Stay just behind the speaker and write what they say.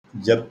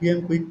जब भी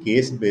हम कोई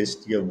केस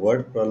बेस्ड या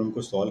वर्ड प्रॉब्लम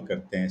को सॉल्व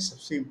करते हैं,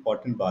 सबसे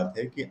इम्पोर्टेंट बात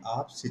है कि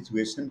आप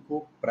सिचुएशन को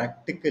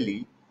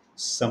प्रैक्टिकली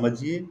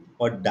समझिए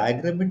और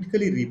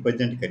डायग्रामेटिकली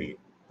रिप्रेजेंट करिए।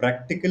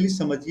 प्रैक्टिकली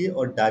समझिए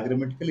और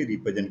डायग्रामेटिकली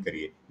रिप्रेजेंट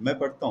करिए। मैं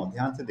पढ़ता हूँ,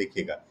 ध्यान से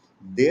देखिएगा।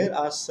 There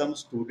are some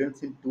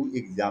students in to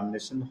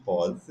examination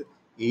halls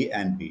A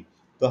and B.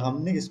 तो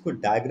हमने इसको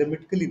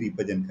डायग्रामेटिकली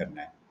रिप्रेजेंट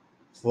करना है।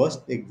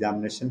 First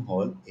examination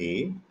hall A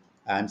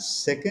and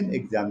second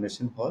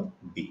examination hall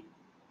B,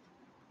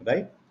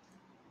 right.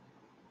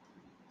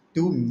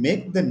 To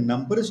make the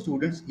number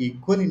students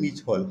equal in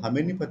each hall,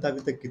 हमें नहीं पता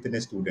अभी तक कितने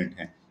स्टूडेंट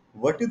हैं।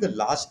 What is the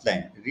last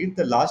line? Read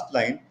the last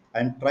line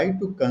and try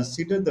to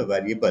consider the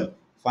variable.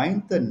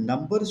 Find the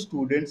number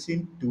students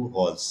in to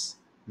halls.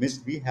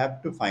 Means we have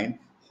to find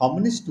how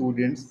many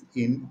students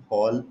in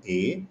hall A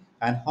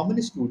and how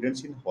many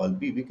students in hall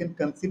B. We can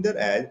consider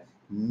as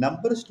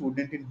number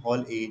student in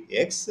hall A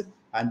X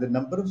and the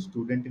number of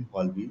student in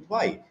hall B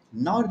Y.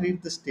 Now read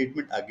the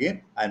statement again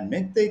and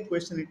make the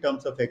equation in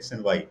terms of X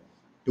and Y.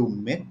 To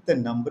make the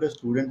number of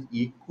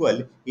students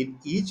equal in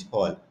each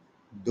hall,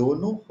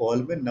 दोनों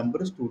hall में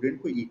number student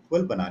को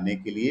equal बनाने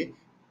के लिए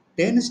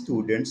 10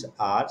 students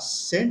are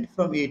Saint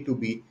from A to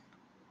be.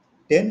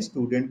 10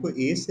 student को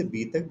ए से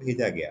B तक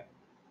भेजा गया।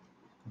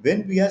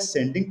 when we are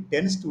sending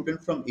 10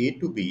 students from A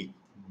to B,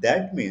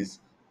 that means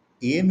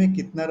A में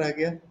कितना रह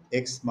गया?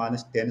 X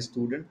minus 10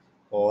 student,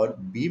 और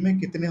B में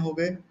कितने हो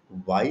गए?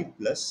 Y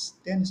plus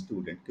 10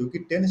 student, क्योंकि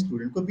 10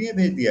 student को B में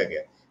भेज दिया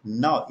गया।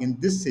 Now in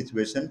this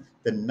situation,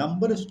 the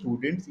number of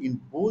students in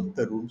both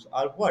the rooms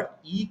are what?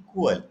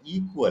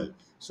 Equal.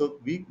 So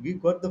we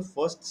got the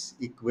first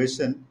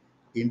equation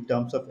in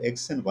terms of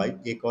X and Y.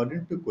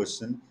 According to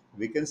question,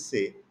 we can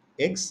say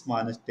X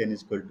minus 10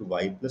 is equal to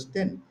Y plus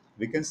 10.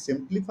 We can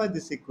simplify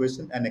this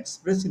equation and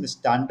express in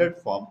standard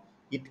form.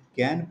 It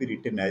can be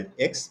written as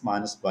x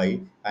minus y,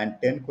 and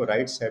 10 को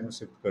right side में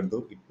shift कर दो,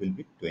 it will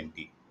be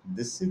 20.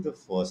 This is the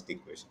first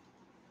equation,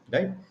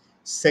 right?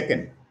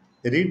 Second,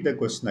 read the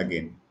question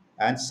again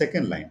and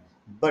second line.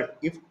 But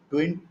if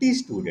 20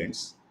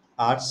 students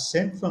are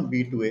sent from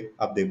B to A,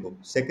 अब देखो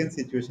second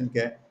situation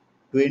क्या है?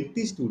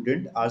 20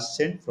 students are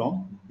sent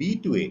from B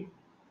to A.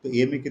 तो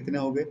A में कितने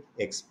हो गए?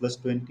 X plus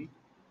 20,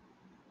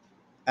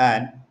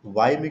 and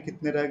y में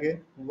कितने रह गए?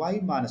 Y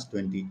minus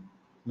 20.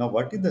 Now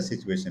what is the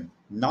situation?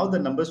 Now the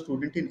number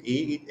student in A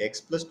is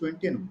x plus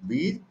 20 and B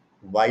is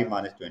y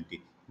minus 20.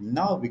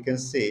 Now we can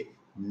say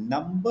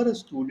number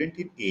student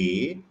in A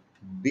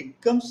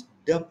becomes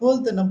double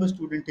the number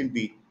student in B.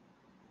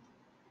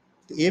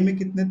 तो ए में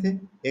कितने थे?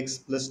 x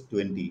plus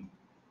 20,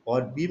 और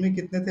B में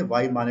कितने थे?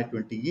 y minus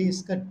 20। ये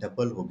इसका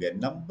डबल हो गया।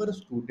 Number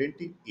student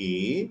in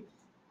A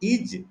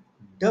is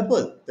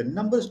double the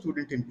number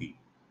student in B.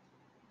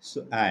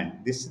 So, and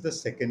this is the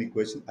second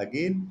equation.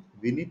 Again,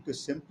 we need to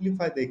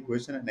simplify the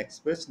equation and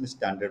express in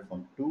standard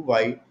form.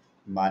 2y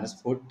minus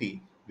 40.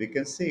 We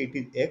can say it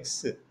is x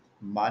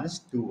minus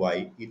 2y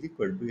is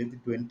equal to, यदि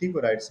 20 को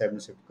right side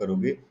में shift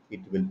करोगे,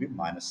 it will be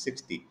minus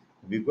 60.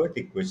 We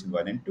got equation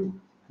 1 and 2.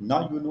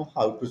 Now you know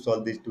how to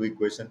solve these two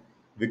equations.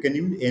 We can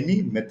use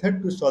any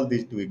method to solve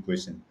these two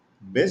equations.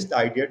 Best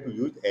idea to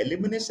use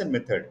elimination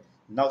method.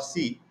 Now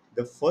see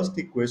the first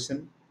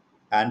equation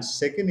and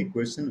second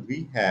equation,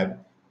 we have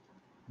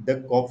the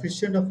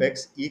coefficient of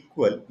x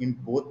equal in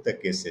both the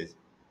cases.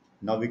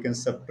 Now we can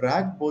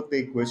subtract both the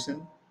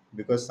equation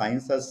because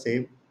signs are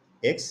same.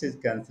 X is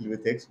cancelled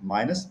with x,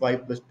 minus y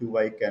plus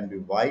 2y can be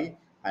y,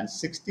 and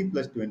 60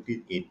 plus 20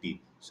 is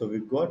 80. So we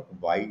got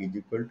y is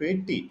equal to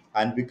 80,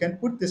 and we can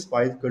put this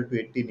y is equal to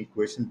 80 in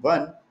equation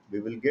 1.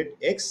 We will get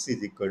x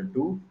is equal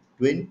to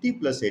 20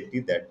 plus 80,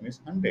 that means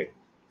 100.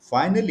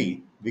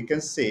 Finally, we can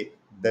say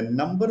the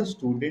number of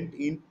student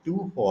in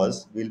two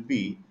halls will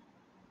be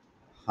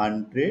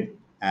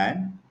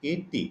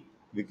 180.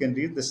 We can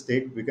read the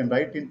state, we can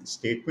write in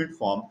statement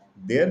form,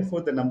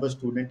 therefore the number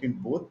student in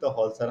both the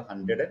halls are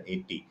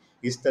 180.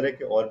 इस तरह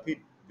के और भी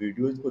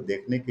videos को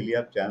देखने के लिए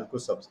आप चैनल को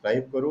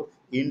सब्सक्राइब करो।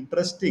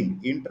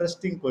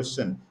 इंटरेस्टिंग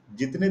क्वेश्चन,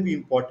 जितने भी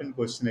इंपॉर्टेंट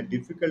क्वेश्चन है,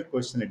 डिफिकल्ट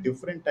क्वेश्चन है,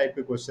 डिफरेंट टाइप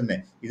के क्वेश्चन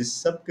है, इस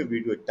सब के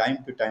वीडियो टाइम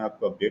टू टाइम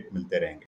आपको अपडेट मिलते रहेंगे।